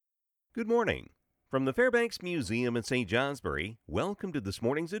Good morning. From the Fairbanks Museum in St. Johnsbury, welcome to this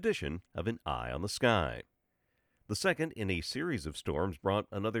morning's edition of An Eye on the Sky. The second in a series of storms brought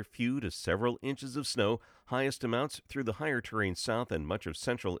another few to several inches of snow, highest amounts through the higher terrain south and much of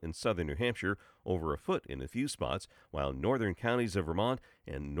central and southern New Hampshire, over a foot in a few spots, while northern counties of Vermont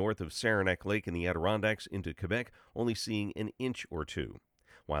and north of Saranac Lake in the Adirondacks into Quebec only seeing an inch or two.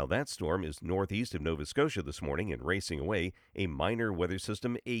 While that storm is northeast of Nova Scotia this morning and racing away, a minor weather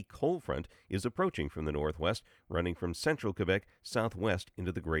system, a cold front, is approaching from the northwest, running from central Quebec southwest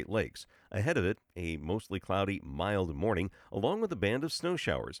into the Great Lakes. Ahead of it, a mostly cloudy, mild morning, along with a band of snow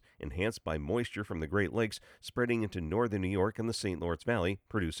showers, enhanced by moisture from the Great Lakes, spreading into northern New York and the St. Lawrence Valley,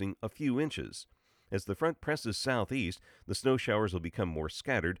 producing a few inches. As the front presses southeast, the snow showers will become more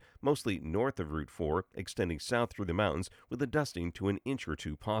scattered, mostly north of Route 4, extending south through the mountains with a dusting to an inch or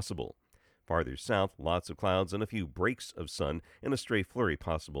two possible. Farther south, lots of clouds and a few breaks of sun and a stray flurry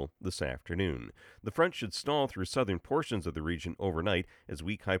possible this afternoon. The front should stall through southern portions of the region overnight as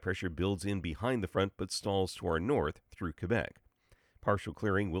weak high pressure builds in behind the front but stalls to our north through Quebec. Partial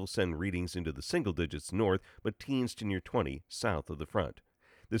clearing will send readings into the single digits north, but teens to near 20 south of the front.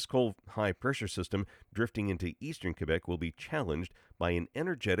 This cold high pressure system drifting into eastern Quebec will be challenged by an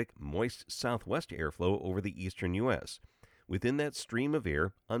energetic, moist southwest airflow over the eastern U.S. Within that stream of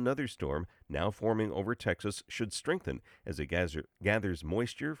air, another storm, now forming over Texas, should strengthen as it gathers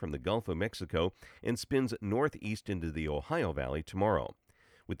moisture from the Gulf of Mexico and spins northeast into the Ohio Valley tomorrow.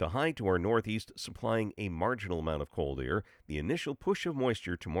 With the high to our northeast supplying a marginal amount of cold air, the initial push of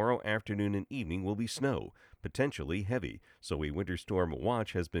moisture tomorrow afternoon and evening will be snow, potentially heavy, so a winter storm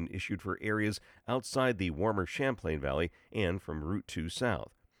watch has been issued for areas outside the warmer Champlain Valley and from Route 2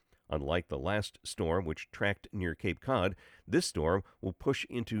 south. Unlike the last storm, which tracked near Cape Cod, this storm will push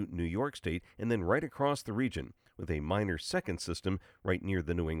into New York State and then right across the region, with a minor second system right near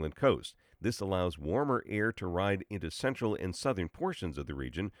the New England coast. This allows warmer air to ride into central and southern portions of the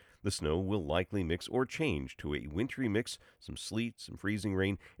region. The snow will likely mix or change to a wintry mix, some sleet, some freezing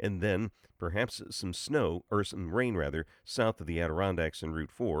rain, and then perhaps some snow, or some rain rather, south of the Adirondacks and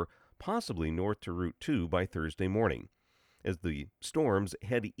Route 4, possibly north to Route 2 by Thursday morning. As the storms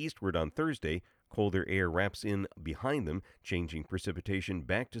head eastward on Thursday, colder air wraps in behind them, changing precipitation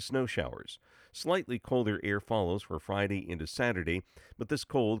back to snow showers. Slightly colder air follows for Friday into Saturday, but this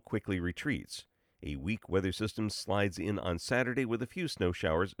cold quickly retreats. A weak weather system slides in on Saturday with a few snow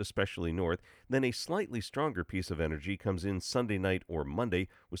showers, especially north. Then a slightly stronger piece of energy comes in Sunday night or Monday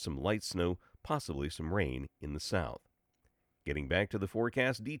with some light snow, possibly some rain in the south. Getting back to the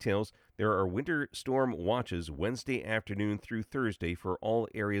forecast details, there are winter storm watches Wednesday afternoon through Thursday for all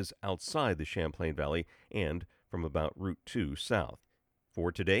areas outside the Champlain Valley and from about Route 2 south.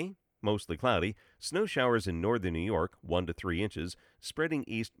 For today, mostly cloudy, snow showers in northern New York, 1 to 3 inches, spreading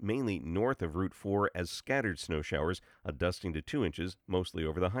east mainly north of Route 4 as scattered snow showers, a dusting to 2 inches, mostly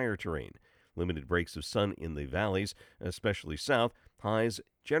over the higher terrain. Limited breaks of sun in the valleys, especially south, highs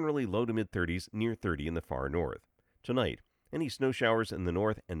generally low to mid 30s, near 30 in the far north. Tonight, any snow showers in the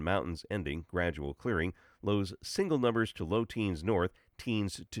north and mountains ending, gradual clearing, lows single numbers to low teens north,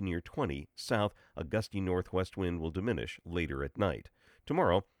 teens to near 20 south. A gusty northwest wind will diminish later at night.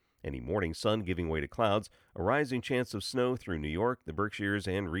 Tomorrow, any morning sun giving way to clouds, a rising chance of snow through New York, the Berkshires,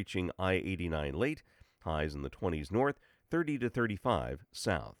 and reaching I-89 late, highs in the 20s north, 30 to 35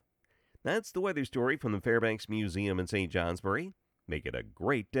 south. That's the weather story from the Fairbanks Museum in St. Johnsbury. Make it a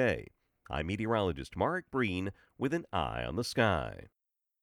great day. I'm meteorologist Mark Breen with An Eye on the Sky.